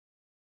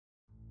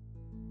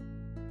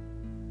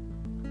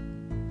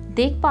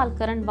ਦੇਖਭਾਲ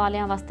ਕਰਨ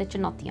ਵਾਲਿਆਂ ਵਾਸਤੇ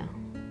ਚੁਣੌਤੀਆਂ।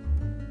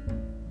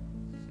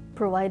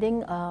 Providing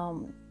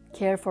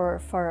care for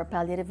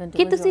palliative ਕਿ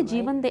individual, ਤੁਸੀਂ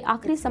ਜੀਵਨ ਦੇ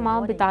ਆਖਰੀ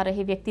ਸਮਾਂ ਬਿਤਾ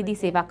ਰਹੇ ਵਿਅਕਤੀ ਦੀ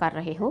ਸੇਵਾ ਕਰ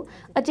ਰਹੇ ਹੋ।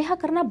 ਅਜਿਹਾ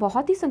ਕਰਨਾ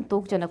ਬਹੁਤ ਹੀ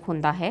ਸੰਤੋਖਜਨਕ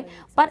ਹੁੰਦਾ ਹੈ,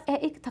 ਪਰ ਇਹ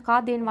ਇੱਕ ਥਕਾ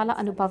ਦੇਣ ਵਾਲਾ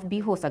ਅਨੁਭਵ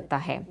ਵੀ ਹੋ ਸਕਦਾ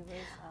ਹੈ।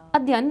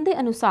 ਅਧਿਐਨ ਦੇ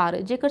ਅਨੁਸਾਰ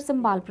ਜੇਕਰ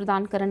ਸੰਭਾਲ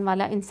ਪ੍ਰਦਾਨ ਕਰਨ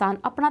ਵਾਲਾ ਇਨਸਾਨ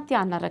ਆਪਣਾ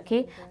ਧਿਆਨ ਨਾ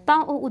ਰੱਖੇ ਤਾਂ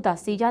ਉਹ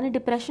ਉਦਾਸੀ ਯਾਨੀ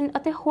ਡਿਪਰੈਸ਼ਨ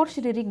ਅਤੇ ਹੋਰ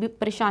ਸਰੀਰਕ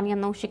ਪਰੇਸ਼ਾਨੀਆਂ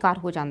ਨੂੰ ਸ਼ਿਕਾਰ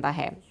ਹੋ ਜਾਂਦਾ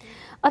ਹੈ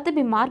ਅਤੇ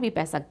ਬਿਮਾਰ ਵੀ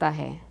ਪੈ ਸਕਦਾ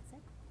ਹੈ।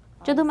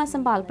 ਜਦੋਂ ਮੈਂ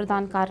ਸੰਭਾਲ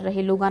ਪ੍ਰਦਾਨ ਕਰ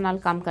ਰਹੇ ਲੋਕਾਂ ਨਾਲ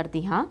ਕੰਮ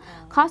ਕਰਦੀ ਹਾਂ,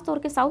 ਖਾਸ ਤੌਰ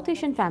 'ਤੇ ਸਾਊਥ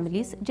ਏਸ਼ੀਅਨ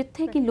ਫੈਮਿਲੀਜ਼,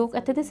 ਜਿੱਥੇ ਕਿ ਲੋਕ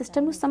ਇੱਥੇ ਦੇ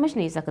ਸਿਸਟਮ ਨੂੰ ਸਮਝ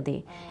ਨਹੀਂ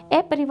ਸਕਦੇ।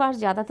 ਇਹ ਪਰਿਵਾਰ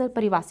ਜ਼ਿਆਦਾਤਰ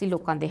ਪਰਿਵਾਸੀ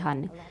ਲੋਕਾਂ ਦੇ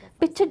ਹਨ।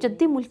 ਪਿੱਛੇ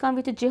ਜੱਦੀ ਮੁਲਕਾਂ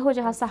ਵਿੱਚ ਜਿਹੋ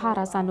ਜਿਹਾ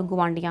ਸਹਾਰਾ ਸਾਨੂੰ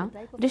ਗੁਆਂਢੀਆਂ,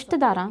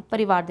 ਰਿਸ਼ਤੇਦਾਰਾਂ,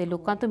 ਪਰਿਵਾਰ ਦੇ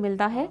ਲੋਕਾਂ ਤੋਂ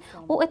ਮਿਲਦਾ ਹੈ,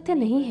 ਉਹ ਇੱਥੇ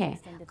ਨਹੀਂ ਹੈ।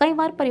 ਕਈ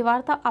ਵਾਰ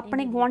ਪਰਿਵਾਰ ਤਾਂ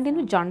ਆਪਣੇ ਗੁਆਂਢੀ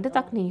ਨੂੰ ਜਾਣਦੇ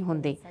ਤੱਕ ਨਹੀਂ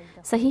ਹੁੰਦੇ।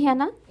 ਸਹੀ ਹੈ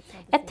ਨਾ?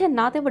 ਇੱਥੇ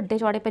ਨਾ ਤੇ ਵੱਡੇ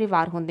ਚੌੜੇ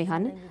ਪਰਿਵਾਰ ਹੁੰਦੇ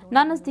ਹਨ,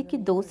 ਨਾ ਨਜ਼ਦੀਕੀ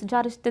ਦੋਸਤ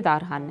ਜਾਂ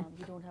ਰਿਸ਼ਤੇਦਾਰ ਹਨ।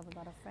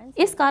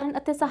 ਇਸ ਕਾਰਨ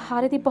ਅਤੇ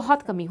ਸਹਾਰੇ ਦੀ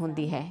ਬਹੁਤ ਕਮੀ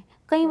ਹੁੰਦੀ ਹੈ।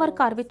 ਕਈ ਵਾਰ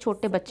ਘਰ ਵਿੱਚ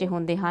ਛੋਟੇ ਬੱਚੇ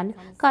ਹੁੰਦੇ ਹਨ,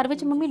 ਘਰ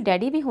ਵਿੱਚ ਮੰਮੀ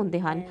ਡੈਡੀ ਵੀ ਹੁੰਦੇ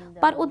ਹਨ,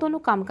 ਪਰ ਉਹ ਦੋਨੋਂ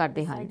ਕੰਮ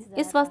ਕਰਦੇ ਹਨ।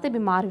 ਇਸ ਵਾਸਤੇ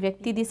ਬਿਮਾਰ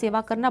ਵਿਅਕਤੀ ਦੀ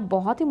ਸੇਵਾ ਕਰਨਾ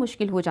ਬਹੁਤ ਹੀ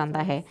ਮੁਸ਼ਕਿਲ ਹੋ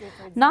ਜਾਂਦਾ ਹੈ।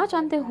 ਨਾ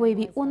ਚਾਹੁੰਦੇ ਹੋਏ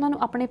ਵੀ ਉਹਨਾਂ ਨੂੰ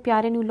ਆਪਣੇ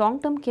ਪਿਆਰੇ ਨੂੰ ਲੌਂਗ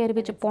ਟਰਮ ਕੇਅਰ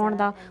ਵਿੱਚ ਪਾਉਣ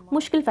ਦਾ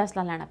ਮੁਸ਼ਕਿਲ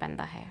ਫੈਸਲਾ ਲੈਣਾ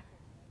ਪੈਂਦਾ ਹੈ।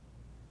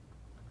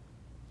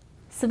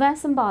 ਸਵੈ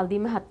ਸੰਭਾਲ ਦੀ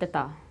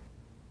ਮਹੱਤਤਾ।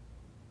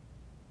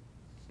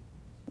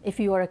 If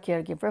you are a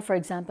caregiver, for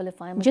example,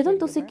 if I'm a ਜਦੋਂ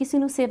ਤੁਸੀਂ ਕਿਸੇ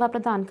ਨੂੰ ਸੇਵਾ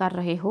ਪ੍ਰਦਾਨ ਕਰ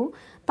ਰਹੇ ਹੋ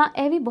ਤਾਂ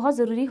ਇਹ ਵੀ ਬਹੁਤ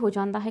ਜ਼ਰੂਰੀ ਹੋ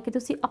ਜਾਂਦਾ ਹੈ ਕਿ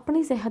ਤੁਸੀਂ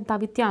ਆਪਣੀ ਸਿਹਤ ਦਾ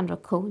ਵੀ ਧਿਆਨ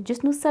ਰੱਖੋ,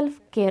 ਜਿਸ ਨੂੰ ਸੈਲਫ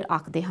ਕੇਅਰ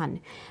ਆਖਦੇ ਹਨ।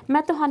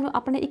 ਮੈਂ ਤੁਹਾਨੂੰ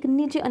ਆਪਣੇ ਇੱਕ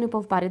ਨਿੱਜੀ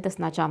ਅਨੁਭਵ ਬਾਰੇ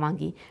ਦੱਸਣਾ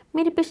ਚਾਹਾਂਗੀ।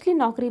 ਮੇਰੀ ਪਿਛਲੀ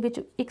ਨੌਕਰੀ ਵਿੱਚ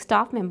ਇੱਕ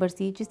ਸਟਾਫ ਮੈਂਬਰ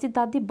ਸੀ ਜਿਸ ਦੀ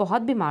ਦਾਦੀ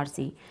ਬਹੁਤ ਬਿਮਾਰ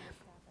ਸੀ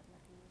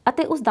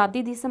ਅਤੇ ਉਸ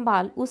ਦਾਦੀ ਦੀ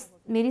ਸੰਭਾਲ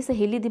ਮੇਰੀ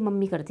ਸਹੇਲੀ ਦੀ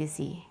ਮੰਮੀ ਕਰਦੀ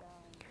ਸੀ।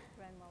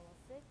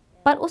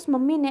 ਪਰ ਉਸ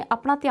ਮੰਮੀ ਨੇ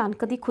ਆਪਣਾ ਧਿਆਨ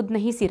ਕਦੀ ਖੁਦ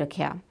ਨਹੀਂ ਸੀ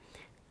ਰੱਖਿਆ।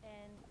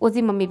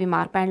 ਉਸਦੀ ਮੰਮੀ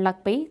ਬਿਮਾਰ ਪੈਣ ਲੱਗ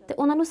ਪਈ ਤੇ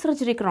ਉਹਨਾਂ ਨੂੰ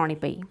ਸਰਜਰੀ ਕਰਾਉਣੀ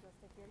ਪਈ।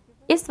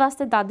 ਇਸ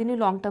ਵਾਸਤੇ ਦਾਦੀ ਨੂੰ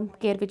ਲੌਂਗ ਟਰਮ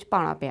ਕੇਅਰ ਵਿੱਚ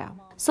ਪਾਉਣਾ ਪਿਆ।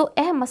 ਸੋ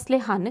ਇਹ ਮਸਲੇ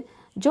ਹਨ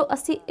ਜੋ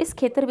ਅਸੀਂ ਇਸ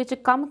ਖੇਤਰ ਵਿੱਚ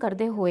ਕੰਮ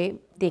ਕਰਦੇ ਹੋਏ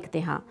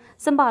ਦੇਖਦੇ ਹਾਂ।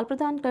 ਸੰਭਾਲ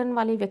ਪ੍ਰਦਾਨ ਕਰਨ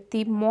ਵਾਲੇ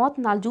ਵਿਅਕਤੀ ਮੌਤ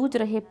ਨਾਲ ਜੂਝ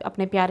ਰਹੇ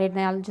ਆਪਣੇ ਪਿਆਰੇ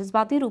ਨਾਲ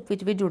ਜਜ਼ਬਾਤੀ ਰੂਪ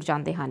ਵਿੱਚ ਵੀ ਜੁੜ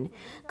ਜਾਂਦੇ ਹਨ।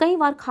 ਕਈ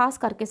ਵਾਰ ਖਾਸ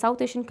ਕਰਕੇ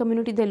ਸਾਊਥ ਏਸ਼ੀਅਨ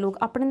ਕਮਿਊਨਿਟੀ ਦੇ ਲੋਕ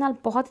ਆਪਣੇ ਨਾਲ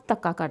ਬਹੁਤ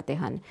ਧੱਕਾ ਕਰਦੇ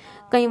ਹਨ।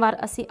 ਕਈ ਵਾਰ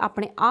ਅਸੀਂ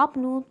ਆਪਣੇ ਆਪ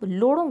ਨੂੰ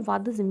ਲੋੜੋਂ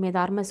ਵੱਧ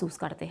ਜ਼ਿੰਮੇਦਾਰ ਮਹਿਸੂਸ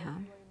ਕਰਦੇ ਹਾਂ।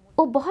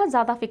 ਉਹ ਬਹੁਤ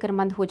ਜ਼ਿਆਦਾ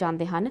ਫਿਕਰਮੰਦ ਹੋ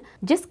ਜਾਂਦੇ ਹਨ,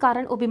 ਜਿਸ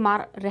ਕਾਰਨ ਉਹ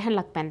ਬਿਮਾਰ ਰਹਿਣ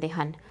ਲੱਗ ਪੈਂਦੇ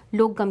ਹਨ।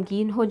 ਲੋਕ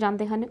ਗਮਗੀਨ ਹੋ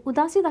ਜਾਂਦੇ ਹਨ,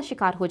 ਉਦਾਸੀ ਦਾ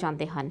ਸ਼ਿਕਾਰ ਹੋ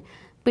ਜਾਂਦੇ ਹਨ,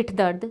 ਪਿੱਠ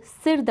ਦਰਦ,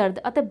 ਸਿਰ ਦਰਦ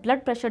ਅਤੇ ਬਲੱਡ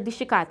ਪ੍ਰੈਸ਼ਰ ਦੀ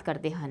ਸ਼ਿਕਾਇਤ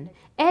ਕਰਦੇ ਹਨ।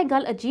 ਇਹ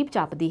ਗੱਲ ਅਜੀਬ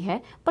ਜਾਪਦੀ ਹੈ,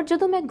 ਪਰ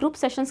ਜਦੋਂ ਮੈਂ ਗਰੁੱਪ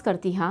ਸੈਸ਼ਨਸ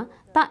ਕਰਦੀ ਹਾਂ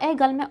ਤਾਂ ਇਹ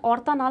ਗੱਲ ਮੈਂ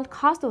ਔਰਤਾਂ ਨਾਲ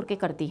ਖਾਸ ਤੌਰ 'ਤੇ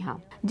ਕਰਦੀ ਹਾਂ।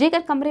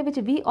 ਜੇਕਰ ਕਮਰੇ ਵਿੱਚ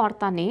 20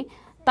 ਔਰਤਾਂ ਨੇ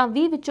ਤਾਂ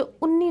 20 ਵਿੱਚੋਂ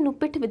 19 ਨੂੰ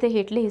ਪਿੱਠ ਦੇ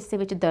ਹੇਠਲੇ ਹਿੱਸੇ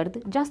ਵਿੱਚ ਦਰਦ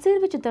ਜਾਂ ਸਿਰ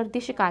ਵਿੱਚ ਦਰਦ ਦੀ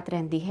ਸ਼ਿਕਾਇਤ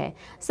ਰਹਿੰਦੀ ਹੈ।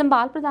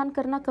 ਸੰਭਾਲ ਪ੍ਰਦਾਨ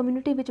ਕਰਨਾ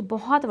ਕਮਿਊਨਿਟੀ ਵਿੱਚ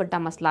ਬਹੁਤ ਵੱਡਾ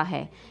ਮਸਲਾ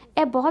ਹੈ।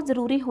 ਇਹ ਬਹੁਤ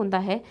ਜ਼ਰੂਰੀ ਹੁੰਦਾ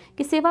ਹੈ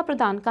ਕਿ ਸੇਵਾ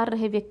ਪ੍ਰਦਾਨ ਕਰ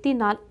ਰਹੇ ਵਿਅਕਤੀ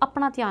ਨਾਲ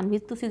ਆਪਣਾ ਧਿਆਨ ਵੀ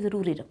ਤੁਸੀਂ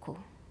ਜ਼ਰੂਰੀ ਰੱਖੋ।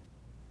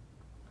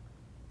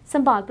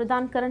 ਸੰਭਾਲ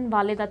ਪ੍ਰਦਾਨ ਕਰਨ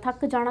ਵਾਲੇ ਦਾ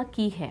ਥੱਕ ਜਾਣਾ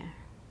ਕੀ ਹੈ?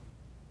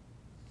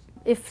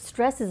 If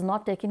stress is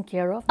not taken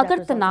care of,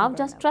 ਅਗਰ ਤਣਾਅ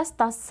ਜਾਂ ਸਟ੍ਰੈਸ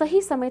ਦਾ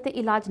ਸਹੀ ਸਮੇਂ ਤੇ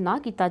ਇਲਾਜ ਨਾ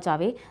ਕੀਤਾ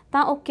ਜਾਵੇ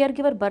ਤਾਂ ਉਹ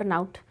ਕੇਅਰਗਿਵਰ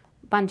ਬਰਨਆਊਟ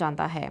ਬਣ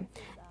ਜਾਂਦਾ ਹੈ।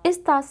 ਇਸ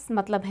ਦਾ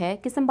ਮਤਲਬ ਹੈ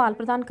ਕਿ ਸੰਭਾਲ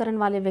ਪ੍ਰਦਾਨ ਕਰਨ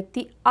ਵਾਲੇ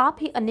ਵਿਅਕਤੀ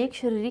ਆਪ ਹੀ ਅਨੇਕ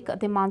ਸਰੀਰਕ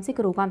ਅਤੇ ਮਾਨਸਿਕ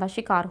ਰੋਗਾਂ ਦਾ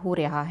ਸ਼ਿਕਾਰ ਹੋ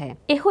ਰਿਹਾ ਹੈ।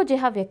 ਇਹੋ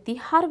ਜਿਹਾ ਵਿਅਕਤੀ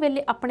ਹਰ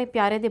ਵੇਲੇ ਆਪਣੇ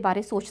ਪਿਆਰੇ ਦੇ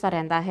ਬਾਰੇ ਸੋਚਦਾ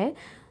ਰਹਿੰਦਾ ਹੈ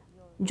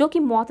ਜੋ ਕਿ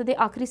ਮੌਤ ਦੇ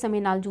ਆਖਰੀ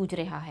ਸਮੇਂ ਨਾਲ ਜੂਝ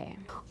ਰਿਹਾ ਹੈ।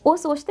 ਉਹ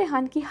ਸੋਚਦੇ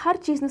ਹਨ ਕਿ ਹਰ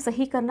ਚੀਜ਼ ਨੂੰ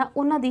ਸਹੀ ਕਰਨਾ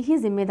ਉਹਨਾਂ ਦੀ ਹੀ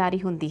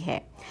ਜ਼ਿੰਮੇਵਾਰੀ ਹੁੰਦੀ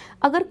ਹੈ।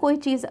 ਅਗਰ ਕੋਈ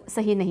ਚੀਜ਼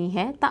ਸਹੀ ਨਹੀਂ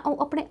ਹੈ ਤਾਂ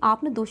ਉਹ ਆਪਣੇ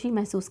ਆਪ ਨੂੰ ਦੋਸ਼ੀ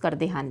ਮਹਿਸੂਸ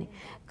ਕਰਦੇ ਹਨ।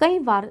 ਕਈ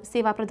ਵਾਰ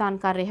ਸੇਵਾ ਪ੍ਰਦਾਨ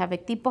ਕਰ ਰਿਹਾ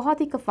ਵਿਅਕਤੀ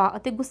ਬਹੁਤ ਹੀ ਖਫਾ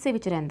ਅਤੇ ਗੁੱਸੇ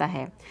ਵਿੱਚ ਰਹਿੰਦਾ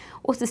ਹੈ।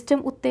 ਉਹ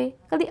ਸਿਸਟਮ ਉੱਤੇ,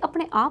 ਕਦੇ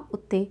ਆਪਣੇ ਆਪ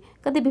ਉੱਤੇ,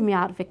 ਕਦੇ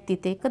ਬਿਮਾਰ ਵਿਅਕਤੀ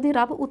ਤੇ, ਕਦੇ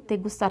ਰੱਬ ਉੱਤੇ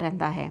ਗੁੱਸਾ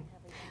ਰਹਿੰਦਾ ਹੈ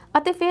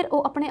ਅਤੇ ਫਿਰ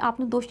ਉਹ ਆਪਣੇ ਆਪ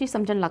ਨੂੰ ਦੋਸ਼ੀ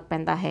ਸਮਝਣ ਲੱਗ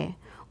ਪੈਂਦਾ ਹੈ।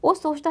 ਉਹ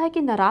ਸੋਚਦਾ ਹੈ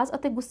ਕਿ ਨਾਰਾਜ਼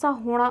ਅਤੇ ਗੁੱਸਾ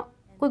ਹੋਣਾ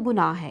ਕੋਈ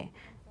ਗੁਨਾਹ ਹੈ।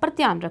 ਪਰ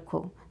ਧਿਆਨ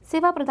ਰੱਖੋ,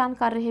 ਸੇਵਾ ਪ੍ਰਦਾਨ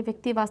ਕਰ ਰਹੇ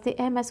ਵਿਅਕਤੀ ਵਾਸਤੇ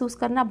ਇਹ ਮਹਿਸੂਸ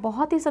ਕਰਨਾ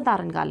ਬਹੁਤ ਹੀ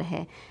ਸਧਾਰਨ ਗੱਲ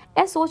ਹੈ।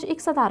 ਇਹ ਸੋਚ ਇੱਕ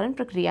ਸਧਾਰਨ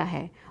ਪ੍ਰਕਿਰਿਆ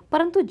ਹੈ,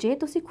 ਪਰੰਤੂ ਜੇ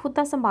ਤੁਸੀਂ ਖੁਦ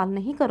ਦਾ ਸੰਭਾਲ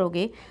ਨਹੀਂ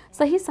ਕਰੋਗੇ,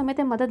 ਸਹੀ ਸਮੇਂ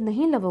ਤੇ ਮਦਦ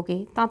ਨਹੀਂ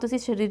ਲਵੋਗੇ ਤਾਂ ਤੁਸੀਂ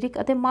ਸਰੀਰਕ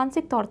ਅਤੇ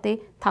ਮਾਨਸਿਕ ਤੌਰ ਤੇ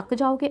ਥੱਕ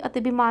ਜਾਓਗੇ ਅਤੇ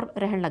ਬਿਮਾਰ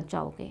ਰਹਿਣ ਲੱਗ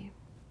ਜਾਓਗੇ।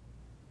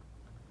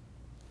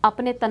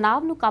 ਆਪਣੇ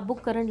ਤਣਾਅ ਨੂੰ ਕਾਬੂ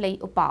ਕਰਨ ਲਈ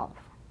ਉਪਾਅ।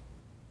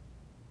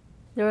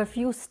 There are a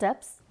few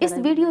steps. ਇਸ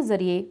ਵੀਡੀਓ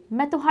ਜ਼ਰੀਏ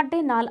ਮੈਂ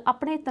ਤੁਹਾਡੇ ਨਾਲ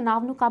ਆਪਣੇ ਤਣਾਅ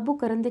ਨੂੰ ਕਾਬੂ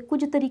ਕਰਨ ਦੇ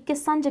ਕੁਝ ਤਰੀਕੇ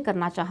ਸਾਂਝੇ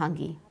ਕਰਨਾ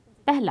ਚਾਹਾਂਗੀ।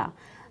 ਪਹਿਲਾ,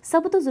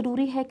 ਸਭ ਤੋਂ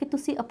ਜ਼ਰੂਰੀ ਹੈ ਕਿ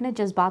ਤੁਸੀਂ ਆਪਣੇ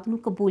ਜਜ਼ਬਾਤ ਨੂੰ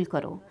ਕਬੂਲ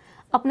ਕਰੋ।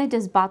 ਆਪਣੇ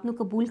ਜਜ਼ਬਾਤ ਨੂੰ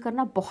ਕਬੂਲ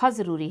ਕਰਨਾ ਬਹੁਤ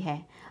ਜ਼ਰੂਰੀ ਹੈ।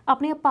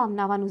 ਆਪਣੀਆਂ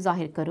ਭਾਵਨਾਵਾਂ ਨੂੰ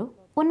ਜ਼ਾਹਿਰ ਕਰੋ,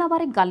 ਉਹਨਾਂ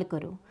ਬਾਰੇ ਗੱਲ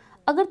ਕਰੋ।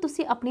 ਅਗਰ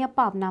ਤੁਸੀਂ ਆਪਣੀਆਂ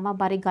ਭਾਵਨਾਵਾਂ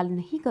ਬਾਰੇ ਗੱਲ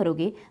ਨਹੀਂ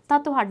ਕਰੋਗੇ ਤਾਂ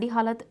ਤੁਹਾਡੀ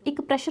ਹਾਲਤ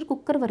ਇੱਕ ਪ੍ਰੈਸ਼ਰ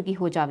ਕੁੱਕਰ ਵਰਗੀ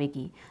ਹੋ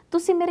ਜਾਵੇਗੀ।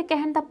 ਤੁਸੀਂ ਮੇਰੇ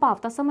ਕਹਿਣ ਦਾ ਭਾਵ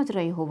ਤਾਂ ਸਮਝ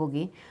ਰਹੇ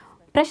ਹੋਵੋਗੇ।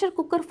 ਪ੍ਰੈਸ਼ਰ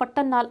ਕੁੱਕਰ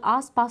ਫਟਣ ਨਾਲ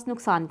ਆਸ-ਪਾਸ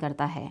ਨੁਕਸਾਨ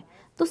ਕਰਦਾ ਹੈ।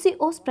 ਤੁਸੀਂ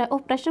ਉਹ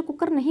ਪ੍ਰੈਸ਼ਰ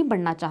ਕੁੱਕਰ ਨਹੀਂ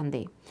ਬਣਨਾ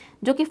ਚਾਹੁੰਦੇ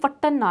ਜੋ ਕਿ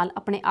ਫਟਣ ਨਾਲ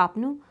ਆਪਣੇ ਆਪ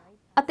ਨੂੰ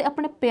ਅਤੇ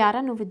ਆਪਣੇ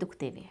ਪਿਆਰਿਆਂ ਨੂੰ ਵੀ ਦੁੱਖ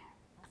ਦੇਵੇ।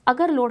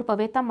 ਅਗਰ ਲੋੜ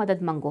ਪਵੇ ਤਾਂ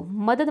ਮਦਦ ਮੰਗੋ।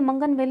 ਮਦਦ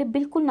ਮੰਗਣ ਵੇਲੇ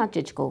ਬਿਲਕੁਲ ਨਾ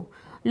ਝਿਜਕੋ।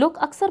 ਲੋਕ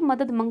ਅਕਸਰ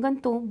ਮਦਦ ਮੰਗਣ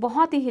ਤੋਂ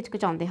ਬਹੁਤ ਹੀ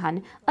ਹਿਚਕਚਾਉਂਦੇ ਹਨ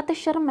ਅਤੇ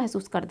ਸ਼ਰਮ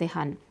ਮਹਿਸੂਸ ਕਰਦੇ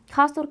ਹਨ,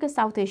 ਖਾਸ ਤੌਰ 'ਤੇ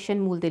ਸਾਊਥ ਏਸ਼ੀਅਨ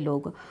ਮੂਲ ਦੇ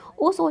ਲੋਕ।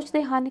 ਉਹ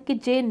ਸੋਚਦੇ ਹਨ ਕਿ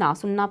ਜੇ ਨਾ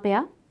ਸੁਣਨਾ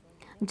ਪਿਆ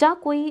ਜਾਂ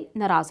ਕੋਈ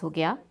ਨਾਰਾਜ਼ ਹੋ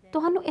ਗਿਆ,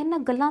 ਤੁਹਾਨੂੰ ਇਹਨਾਂ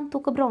ਗੱਲਾਂ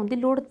ਤੋਂ ਘਬਰਾਉਣ ਦੀ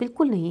ਲੋੜ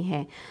ਬਿਲਕੁਲ ਨਹੀਂ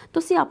ਹੈ।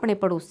 ਤੁਸੀਂ ਆਪਣੇ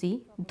ਪੜੋਸੀ,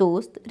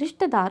 ਦੋਸਤ,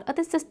 ਰਿਸ਼ਤੇਦਾਰ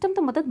ਅਤੇ ਸਿਸਟਮ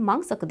ਤੋਂ ਮਦਦ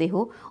ਮੰਗ ਸਕਦੇ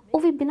ਹੋ, ਉਹ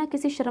ਵੀ ਬਿਨਾਂ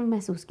ਕਿਸੇ ਸ਼ਰਮ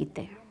ਮਹਿਸੂਸ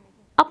ਕੀਤੇ।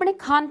 ਆਪਣੇ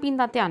ਖਾਣ ਪੀਣ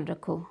ਦਾ ਧਿਆਨ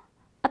ਰੱਖੋ।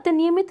 ਅਤੇ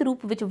ਨਿਯਮਿਤ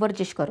ਰੂਪ ਵਿੱਚ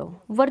ਵਰਜਿਸ਼ ਕਰੋ।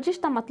 ਵਰਜਿਸ਼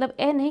ਦਾ ਮਤਲਬ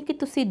ਇਹ ਨਹੀਂ ਕਿ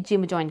ਤੁਸੀਂ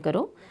ਜਿਮ ਜੁਆਇਨ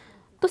ਕਰੋ।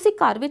 ਤੁਸੀਂ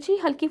ਘਰ ਵਿੱਚ ਹੀ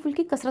ਹਲਕੀ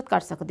ਫੁਲਕੀ ਕਸਰਤ ਕਰ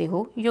ਸਕਦੇ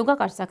ਹੋ, ਯੋਗਾ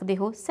ਕਰ ਸਕਦੇ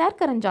ਹੋ, ਸੈਰ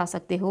ਕਰਨ ਜਾ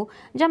ਸਕਦੇ ਹੋ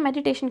ਜਾਂ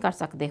ਮੈਡੀਟੇਸ਼ਨ ਕਰ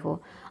ਸਕਦੇ ਹੋ।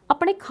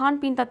 ਆਪਣੇ ਖਾਣ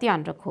ਪੀਣ ਦਾ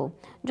ਧਿਆਨ ਰੱਖੋ,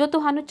 ਜੋ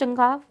ਤੁਹਾਨੂੰ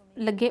ਚੰਗਾ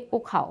ਲੱਗੇ ਉਹ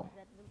ਖਾਓ।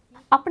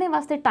 ਆਪਣੇ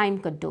ਵਾਸਤੇ ਟਾਈਮ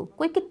ਕੱਢੋ,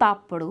 ਕੋਈ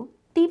ਕਿਤਾਬ ਪੜ੍ਹੋ,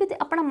 ਟੀਵੀ ਤੇ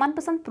ਆਪਣਾ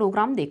ਮਨਪਸੰਦ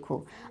ਪ੍ਰੋਗਰਾਮ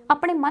ਦੇਖੋ,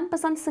 ਆਪਣੇ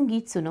ਮਨਪਸੰਦ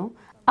ਸੰਗੀਤ ਸੁਣੋ,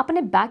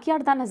 ਆਪਣੇ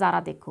ਬੈਕਯਾਰਡ ਦਾ ਨਜ਼ਾਰਾ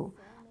ਦੇਖੋ,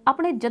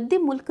 ਆਪਣੇ ਜੱਦੀ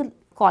ਮੁਲਕ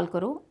ਕਾਲ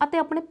ਕਰੋ ਅਤੇ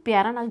ਆਪਣੇ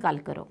ਪਿਆਰਾਂ ਨਾਲ ਗੱਲ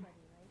ਕਰੋ।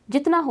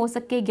 ਜਿਤਨਾ ਹੋ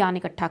ਸਕੇ ਗਿਆਨ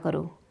ਇਕੱਠਾ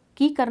ਕਰੋ।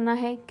 ਕੀ ਕਰਨਾ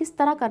ਹੈ, ਕਿਸ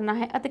ਤਰ੍ਹਾਂ ਕਰਨਾ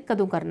ਹੈ ਅਤੇ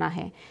ਕਦੋਂ ਕਰਨਾ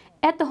ਹੈ,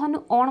 ਇਹ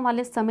ਤੁਹਾਨੂੰ ਆਉਣ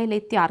ਵਾਲੇ ਸਮੇਂ ਲਈ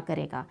ਤਿਆਰ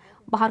ਕਰੇਗਾ।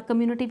 ਬਾਹਰ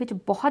ਕਮਿਊਨਿਟੀ ਵਿੱਚ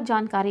ਬਹੁਤ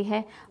ਜਾਣਕਾਰੀ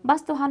ਹੈ,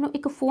 ਬਸ ਤੁਹਾਨੂੰ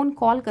ਇੱਕ ਫੋਨ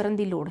ਕਾਲ ਕਰਨ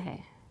ਦੀ ਲੋੜ ਹੈ।